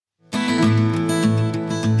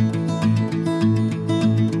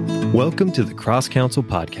Welcome to the CrossCounsel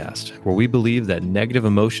podcast, where we believe that negative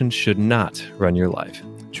emotions should not run your life.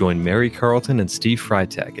 Join Mary Carlton and Steve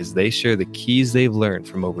Freitag as they share the keys they've learned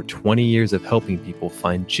from over 20 years of helping people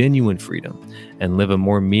find genuine freedom and live a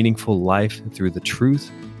more meaningful life through the truth,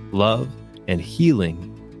 love, and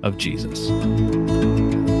healing of Jesus.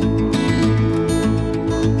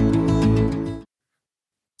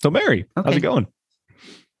 So Mary, how's it going?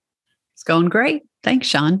 It's going great. Thanks,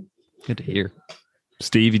 Sean. Good to hear.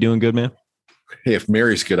 Steve, you doing good, man? Hey, if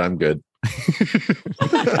Mary's good, I'm good.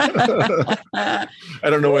 I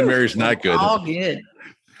don't know when Mary's not good. All good.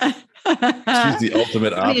 She's the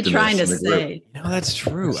ultimate optimist. What are you trying to say? No, that's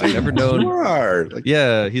true. I've never known. You are.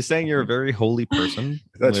 Yeah, he's saying you're a very holy person.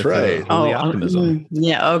 That's with, right. Holy optimism.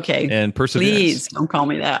 Yeah, okay. And perseverance. Please don't call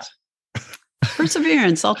me that.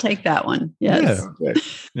 Perseverance. I'll take that one. Yes.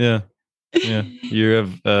 Yeah. You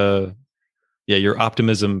have, your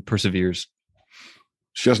optimism perseveres.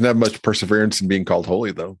 She doesn't have much perseverance in being called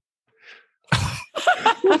holy, though.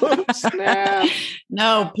 Snap.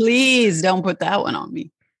 No, please don't put that one on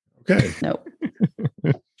me. Okay. Nope.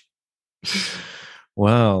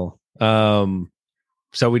 Wow.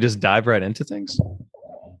 So we just dive right into things?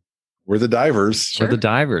 We're the divers. Sure. We're the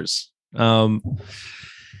divers.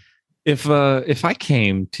 If I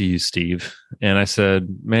came to you, Steve, and I said,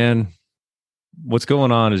 man, what's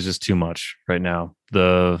going on is just too much right now.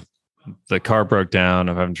 The car broke down.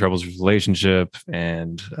 I'm having troubles with relationship,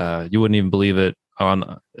 and you wouldn't even believe it.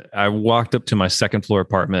 I walked up to my second floor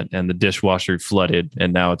apartment, and the dishwasher flooded,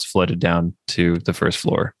 and now it's flooded down to the first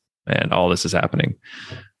floor, and all this is happening.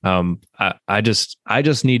 I just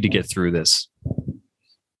need to get through this.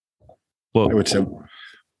 Well, I would say,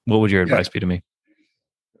 what would your advice be to me?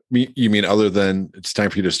 You mean other than it's time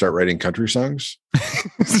for you to start writing country songs?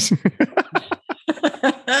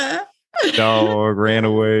 Dog ran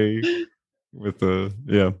away with the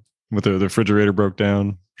refrigerator broke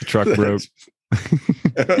down. The truck broke.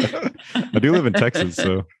 I do live in Texas,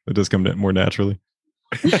 so it does come more naturally.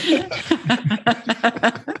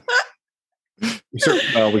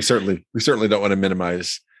 We certainly don't want to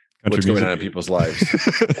minimize Country what's music. going on in people's lives.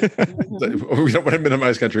 We don't want to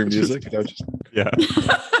minimize country music. Yeah.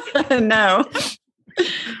 No.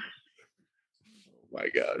 My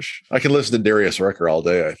gosh, I can listen to Darius Rucker all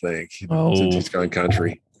day. I think since he's gone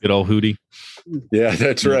country. Good old Hootie. Yeah,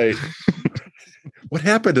 that's right. What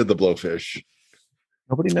happened to the Blowfish?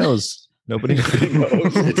 Nobody knows. Nobody knows.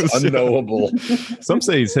 It's unknowable. Some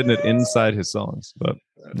say he's hitting it inside his songs, but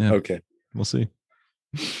yeah, Okay, we'll see.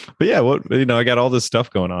 But yeah, I got all this stuff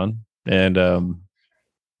going on, and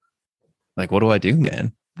what do I do,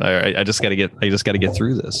 man? I just got to get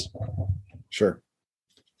through this. sure.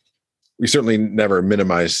 We certainly never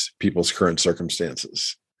minimize people's current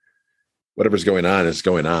circumstances. Whatever's going on is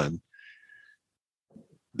going on.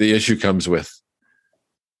 The issue comes with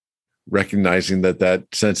recognizing that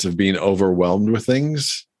sense of being overwhelmed with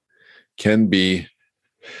things can be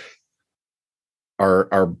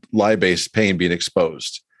our lie-based pain being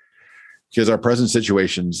exposed. Because our present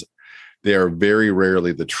situations, they are very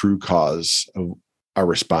rarely the true cause of our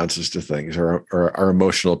responses to things, or our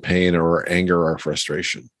emotional pain, or our anger, or our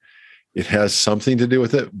frustration. It has something to do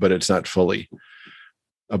with it, but it's not fully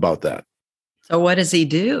about that. So what does he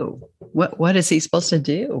do? What is he supposed to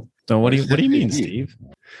do? So what do you mean, Steve?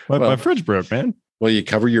 My fridge broke, man. Well, you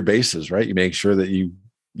cover your bases, right? You make sure that you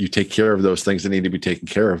take care of those things that need to be taken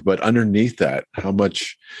care of. But underneath that, how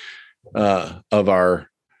much of our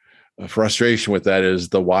frustration with that is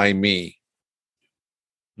the why me?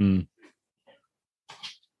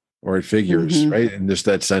 Or it figures, right? And just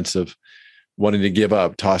that sense of wanting to give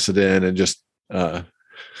up, toss it in, and just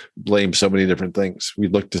blame so many different things. We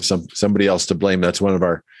look to somebody else to blame. That's one of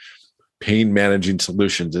our pain managing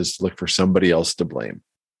solutions, is to look for somebody else to blame.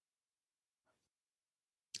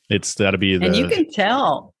 It's got to be And you can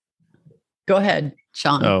tell. Go ahead,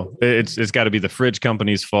 Sean. Oh, it's got to be the fridge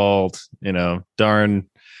company's fault. Darn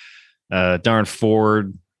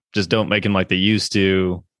Ford just don't make them like they used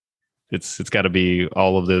to. It's got to be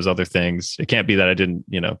all of those other things. It can't be that I didn't,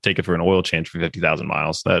 take it for an oil change for 50,000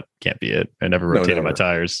 miles. That can't be it. I never rotated my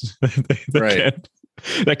tires.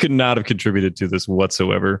 That could not have contributed to this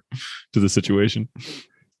whatsoever, to the situation.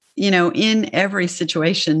 In every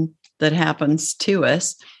situation that happens to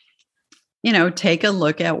us, take a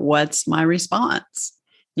look at what's my response.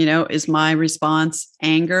 Is my response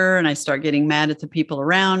anger, and I start getting mad at the people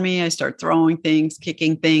around me? I start throwing things,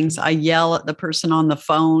 kicking things. I yell at the person on the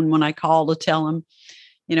phone when I call to tell them,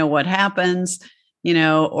 what happens,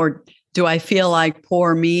 or Do I feel like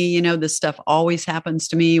poor me? This stuff always happens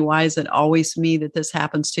to me. Why is it always me that this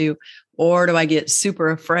happens to? Or do I get super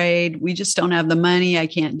afraid? We just don't have the money. I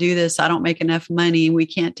can't do this. I don't make enough money. We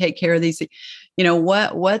can't take care of these.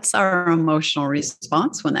 What's our emotional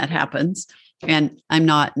response when that happens? And I'm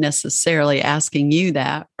not necessarily asking you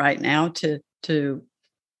that right now to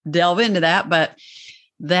delve into that, but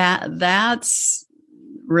that's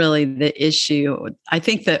really the issue. I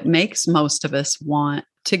think that makes most of us want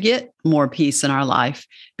to get more peace in our life,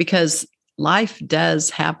 because life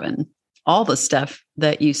does happen. All the stuff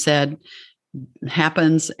that you said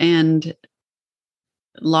happens, and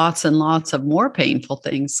lots of more painful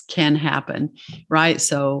things can happen, right?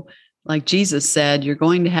 So like Jesus said, you're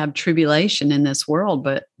going to have tribulation in this world,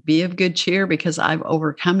 but be of good cheer because I've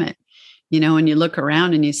overcome it. And you look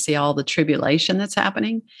around and you see all the tribulation that's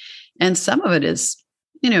happening. And some of it is,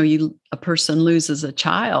 a person loses a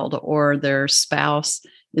child, or their spouse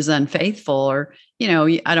is unfaithful, or,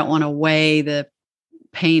 I don't want to weigh the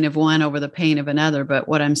pain of one over the pain of another. But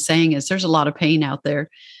what I'm saying is there's a lot of pain out there.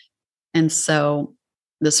 And so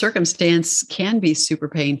the circumstance can be super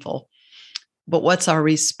painful, but what's our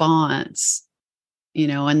response?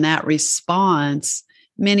 And that response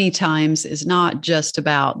many times is not just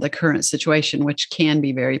about the current situation, which can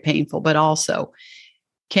be very painful, but also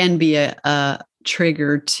can be a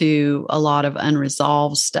trigger to a lot of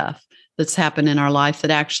unresolved stuff that's happened in our life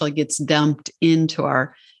that actually gets dumped into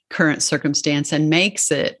our current circumstance and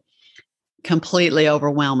makes it completely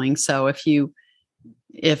overwhelming. So if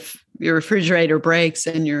your refrigerator breaks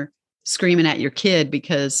and you're screaming at your kid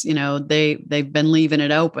because, they've been leaving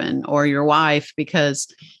it open, or your wife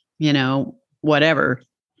because, whatever,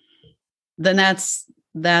 then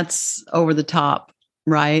that's over the top,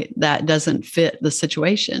 right? That doesn't fit the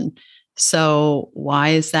situation. So why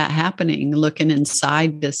is that happening? Looking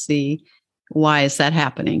inside to see why is that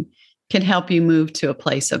happening can help you move to a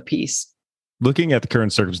place of peace. Looking at the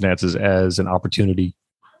current circumstances as an opportunity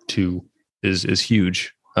is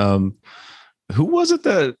huge. Who was it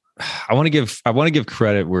that I want to give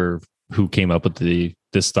credit who came up with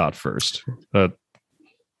this thought first? Because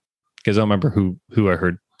I don't remember who I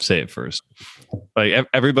heard say it first. Like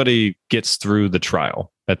everybody gets through the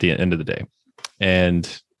trial at the end of the day,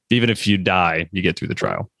 and even if you die, you get through the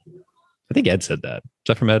trial. I think Ed said that. Is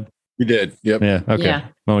that from Ed? You did. Yep. Yeah. Okay. Yeah.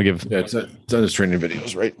 It's on his training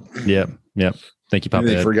videos, right? Yep. Thank you, Papa.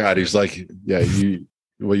 They forgot. He's like, you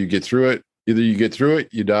get through it. Either you get through it,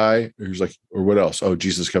 you die. Or he's like, or what else? Oh,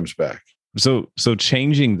 Jesus comes back. So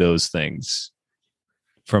changing those things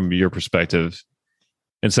from your perspective,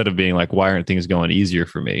 instead of being like, why aren't things going easier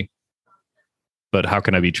for me? But how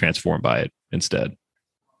can I be transformed by it instead?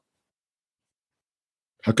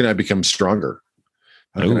 How can I become stronger?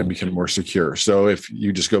 How can I become more secure? So if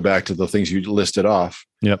you just go back to the things you listed off.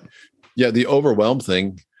 Yep. Yeah. The overwhelm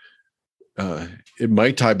thing, it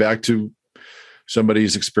might tie back to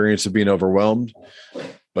somebody's experience of being overwhelmed.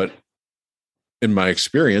 But in my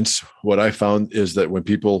experience, what I found is that when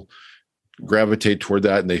people gravitate toward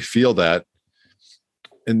that and they feel that,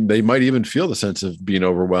 and they might even feel the sense of being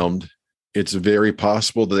overwhelmed, it's very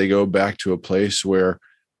possible that they go back to a place where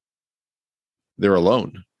they're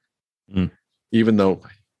alone. Even though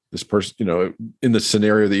this person, in the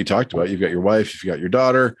scenario that you talked about, you've got your wife, you've got your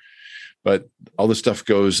daughter, but all this stuff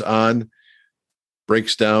goes on,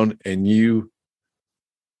 breaks down, and you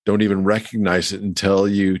don't even recognize it until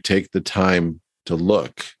you take the time to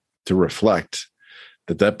look, to reflect,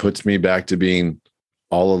 that puts me back to being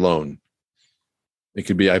all alone. It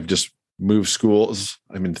could be I've just moved schools.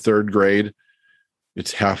 I'm in third grade.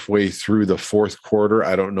 It's halfway through the fourth quarter.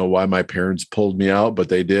 I don't know why my parents pulled me out, but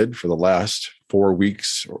they did for the last 4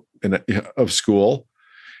 weeks of school.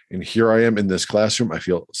 And here I am in this classroom. I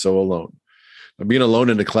feel so alone. Being alone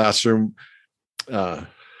in a classroom where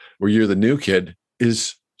you're the new kid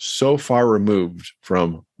is so far removed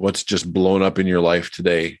from what's just blown up in your life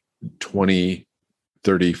today, 20,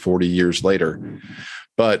 30, 40 years later.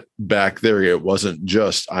 But back there, it wasn't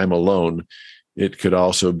just I'm alone. It could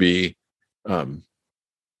also be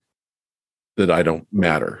that I don't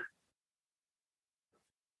matter.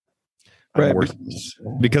 Right.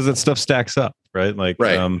 Because that stuff stacks up, right? Like,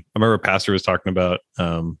 right. I remember a pastor was talking about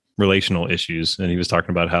relational issues, and he was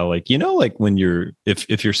talking about how, like, when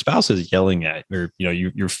if your spouse is yelling at, or,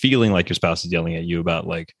 you're feeling like your spouse is yelling at you about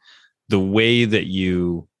like the way that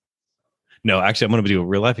actually, I'm going to do a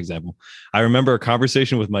real life example. I remember a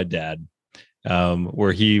conversation with my dad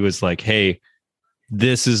where he was like, hey,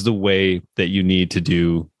 this is the way that you need to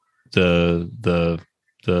do the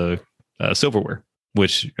silverware.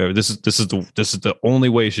 which this is the only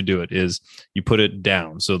way you should do it, is you put it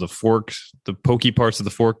down. So the fork, the pokey parts of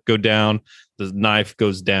the fork go down, the knife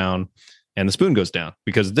goes down, and the spoon goes down,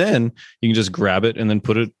 because then you can just grab it and then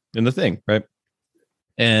put it in the thing, right?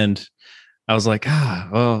 And I was like,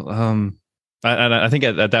 I think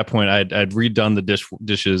at that point I'd redone the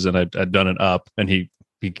dishes and I'd done it up, and he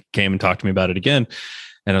came and talked to me about it again.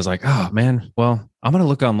 And I was like, oh man, well, I'm going to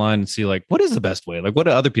look online and see like, what is the best way? Like, what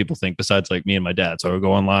do other people think besides like me and my dad? So I would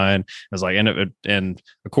go online. I was like, and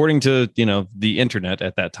according to, the internet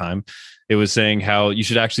at that time, it was saying how you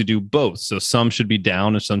should actually do both. So some should be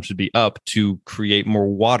down and some should be up to create more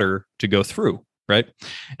water to go through. Right.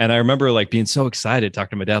 And I remember like being so excited, talking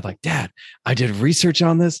to my dad, like, Dad, I did research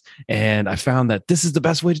on this and I found that this is the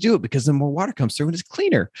best way to do it, because then more water comes through and it's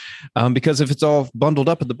cleaner. Because if it's all bundled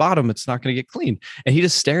up at the bottom, it's not going to get clean. And he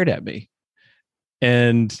just stared at me.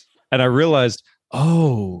 And I realized,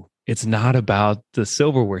 oh, it's not about the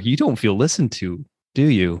silverware. You don't feel listened to, do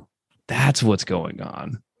you? That's what's going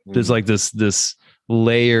on. There's like this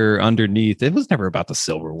layer underneath. It was never about the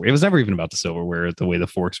silverware. It was never even about the silverware, the way the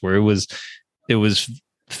forks were. It was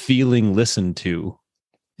feeling listened to,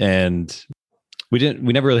 and we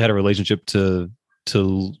never really had a relationship to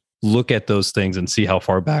look at those things and see how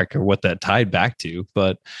far back or what that tied back to.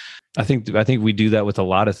 But I think we do that with a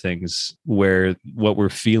lot of things, where what we're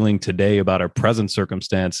feeling today about our present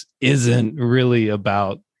circumstance isn't really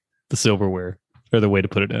about the silverware or the way to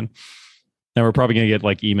put it in. And we're probably going to get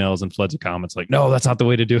like emails and floods of comments like, no, that's not the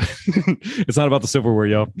way to do it. It's not about the silverware,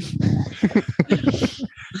 yo.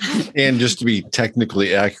 And just to be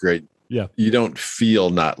technically accurate, yeah, you don't feel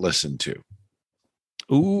not listened to.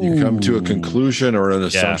 Ooh. You come to a conclusion or an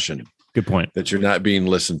assumption. Yeah. Good point. That you're not being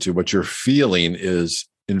listened to. What you're feeling is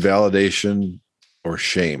invalidation or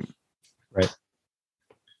shame. Right.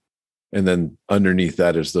 And then underneath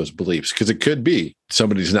that is those beliefs, because it could be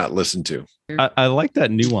somebody's not listened to. I like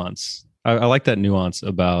that nuance. I like that nuance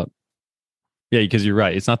about, yeah, because you're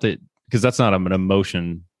right. It's not that, because that's not an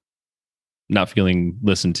emotion, not feeling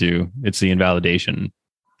listened to. It's the invalidation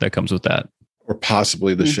that comes with that. Or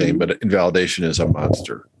possibly the shame, but invalidation is a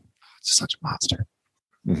monster. It's such a monster.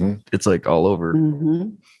 Mm-hmm. It's like all over. Mm-hmm.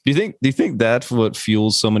 Do you think that's what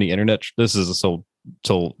fuels so many internet? This is a so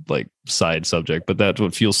like side subject, but that's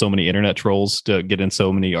what fuels so many internet trolls to get in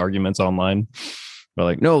so many arguments online. They're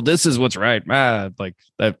like, no, this is what's right. Like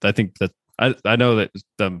I think that I know that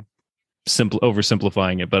I'm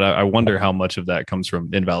oversimplifying it, but I wonder how much of that comes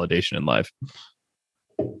from invalidation in life.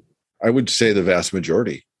 I would say the vast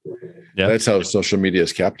majority. Yeah, that's how social media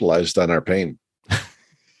is capitalized on our pain.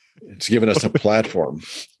 It's given us a platform.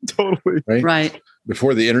 Totally. Right.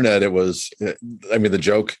 Before the internet, it was, the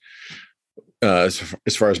joke as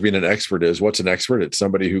far as being an expert is, what's an expert? It's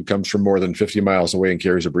somebody who comes from more than 50 miles away and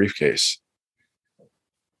carries a briefcase.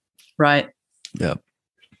 Right. Yeah.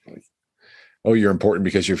 Oh, you're important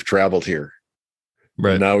because you've traveled here.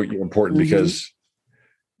 Right. And now you're important because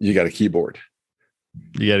you got a keyboard.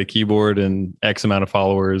 You got a keyboard and X amount of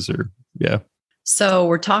followers, or yeah. So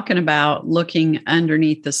we're talking about looking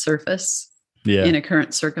underneath the surface in a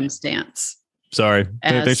current circumstance. Sorry.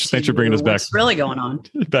 Thanks for bringing us back. What's really going on?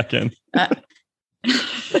 Back in. I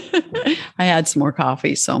had some more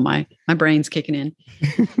coffee, so my brain's kicking in.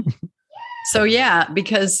 So yeah,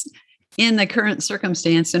 because in the current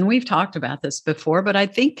circumstance, and we've talked about this before, but I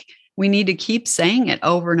think we need to keep saying it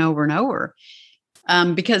over and over and over.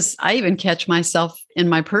 Because I even catch myself in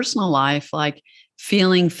my personal life, like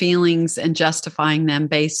feeling feelings and justifying them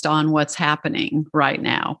based on what's happening right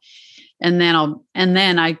now. And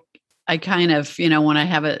then I kind of, when I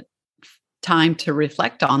have a time to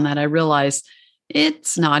reflect on that, I realize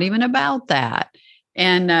it's not even about that.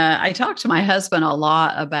 And I talk to my husband a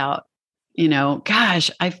lot about, gosh,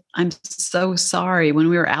 I'm so sorry when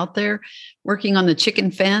we were out there working on the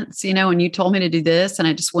chicken fence, and you told me to do this and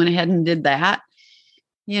I just went ahead and did that.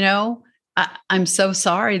 I'm so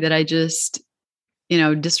sorry that I just,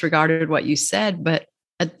 disregarded what you said. But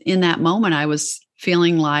in that moment, I was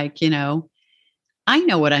feeling like, I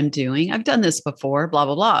know what I'm doing. I've done this before, blah,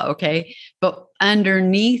 blah, blah. Okay. But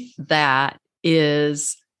underneath that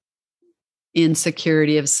is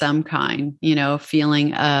insecurity of some kind,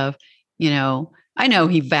 feeling of, I know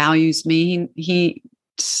he values me. He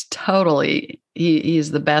totally, he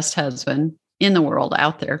is the best husband in the world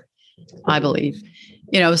out there, I believe.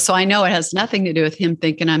 So I know it has nothing to do with him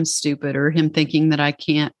thinking I'm stupid or him thinking that I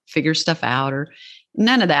can't figure stuff out or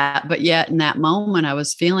none of that. But yet in that moment, I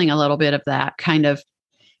was feeling a little bit of that kind of,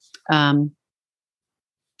 I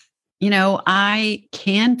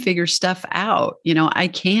can figure stuff out. I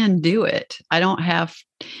can do it. I don't have,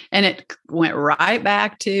 and it went right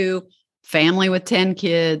back to family with 10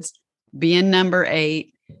 kids, being number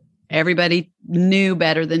 8. Everybody knew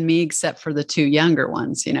better than me except for the 2 younger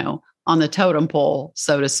ones, on the totem pole,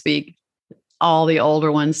 so to speak. All the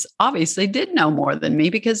older ones obviously did know more than me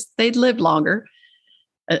because they'd lived longer.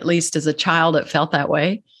 At least as a child, it felt that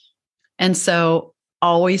way. And so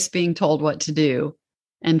always being told what to do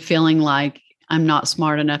and feeling like I'm not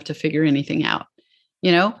smart enough to figure anything out.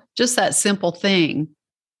 Just that simple thing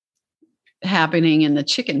happening in the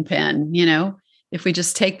chicken pen, if we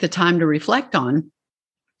just take the time to reflect on,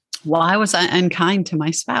 why was I unkind to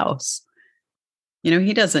my spouse?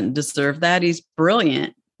 He doesn't deserve that. He's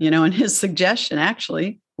brilliant, and his suggestion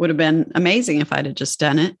actually would have been amazing if I'd have just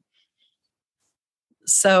done it.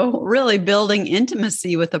 So really building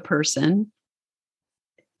intimacy with a person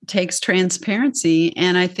takes transparency.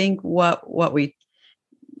 And I think what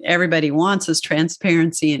everybody wants is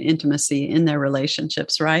transparency and intimacy in their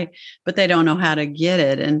relationships, right? But they don't know how to get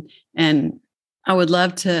it. And I would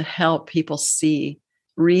love to help people see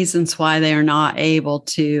reasons why they are not able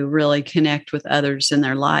to really connect with others in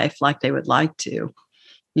their life like they would like to,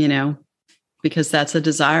 because that's a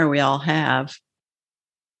desire we all have.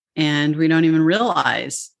 And we don't even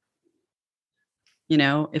realize,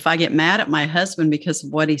 if I get mad at my husband because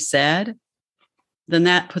of what he said, then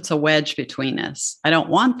that puts a wedge between us. I don't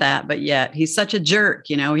want that, but yet he's such a jerk.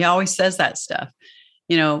 He always says that stuff.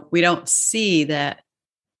 We don't see that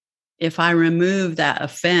if I remove that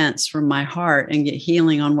offense from my heart and get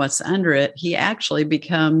healing on what's under it, he actually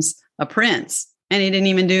becomes a prince and he didn't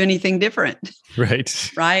even do anything different.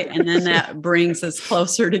 Right. Right. And then that brings us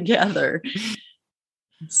closer together.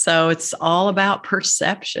 So it's all about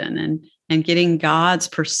perception and getting God's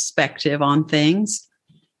perspective on things.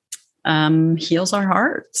 Heals our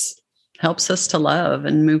hearts, helps us to love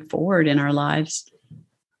and move forward in our lives.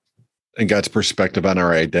 And God's perspective on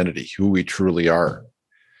our identity, who we truly are.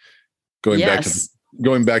 Going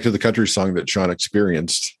back to the country song that Sean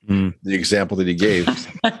experienced, the example that he gave,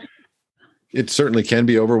 it certainly can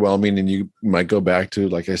be overwhelming. And you might go back to,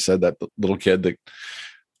 like I said, that little kid that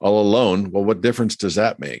all alone. Well, what difference does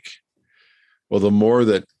that make? Well, the more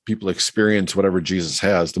that people experience whatever Jesus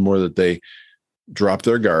has, the more that they drop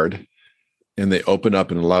their guard and they open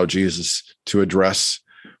up and allow Jesus to address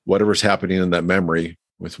whatever's happening in that memory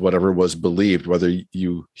with whatever was believed, whether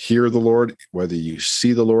you hear the Lord, whether you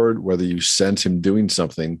see the Lord, whether you sense him doing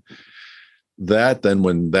something, that then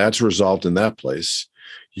when that's resolved in that place,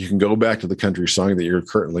 you can go back to the country song that you're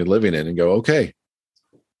currently living in and go, okay,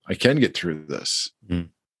 I can get through this. And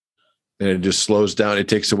it just slows down. It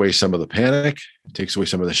takes away some of the panic, it takes away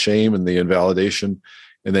some of the shame and the invalidation.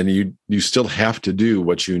 And then you still have to do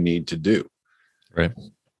what you need to do. Right.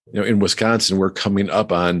 In Wisconsin, we're coming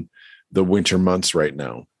up on the winter months right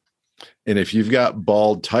now. And if you've got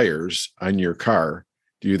bald tires on your car,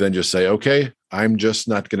 do you then just say, okay, I'm just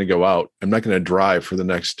not going to go out. I'm not going to drive for the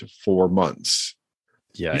next 4 months.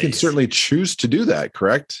 Yeah. You can certainly choose to do that,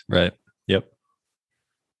 correct? Right. Yep.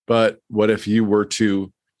 But what if you were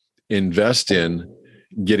to invest in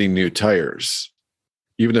getting new tires,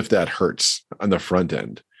 even if that hurts on the front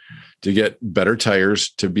end, to get better tires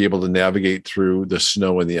to be able to navigate through the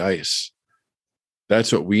snow and the ice?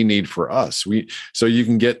 That's what we need for us. So you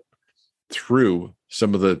can get through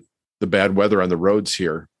some of the bad weather on the roads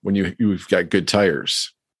here when you've got good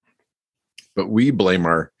tires. But we would blame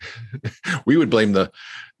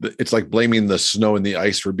it's like blaming the snow and the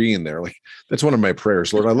ice for being there. Like, that's one of my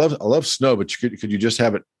prayers. Lord, I love snow, but could you just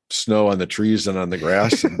have it snow on the trees and on the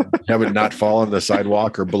grass and have it not fall on the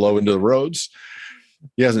sidewalk or blow into the roads?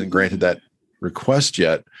 He hasn't granted that request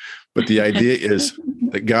yet, but the idea is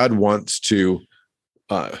that God wants to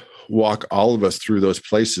walk all of us through those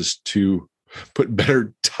places to put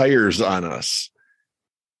better tires on us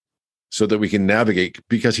so that we can navigate,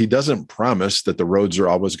 because he doesn't promise that the roads are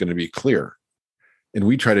always going to be clear. And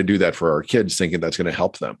we try to do that for our kids, thinking that's going to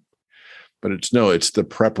help them. But it's the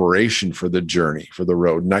preparation for the journey, for the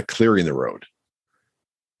road, not clearing the road,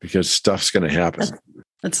 because stuff's going to happen.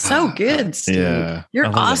 That's so good, Steve. Yeah. You're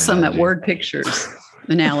awesome at word pictures,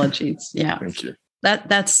 analogies. Yeah. Thank you.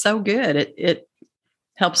 That's so good. It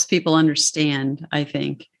helps people understand, I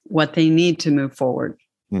think, what they need to move forward.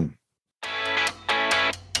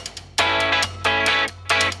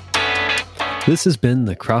 This has been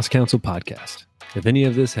the CrossCounsel podcast. If any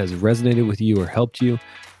of this has resonated with you or helped you,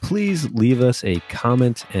 please leave us a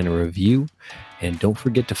comment and a review. And don't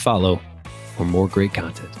forget to follow for more great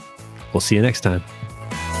content. We'll see you next time.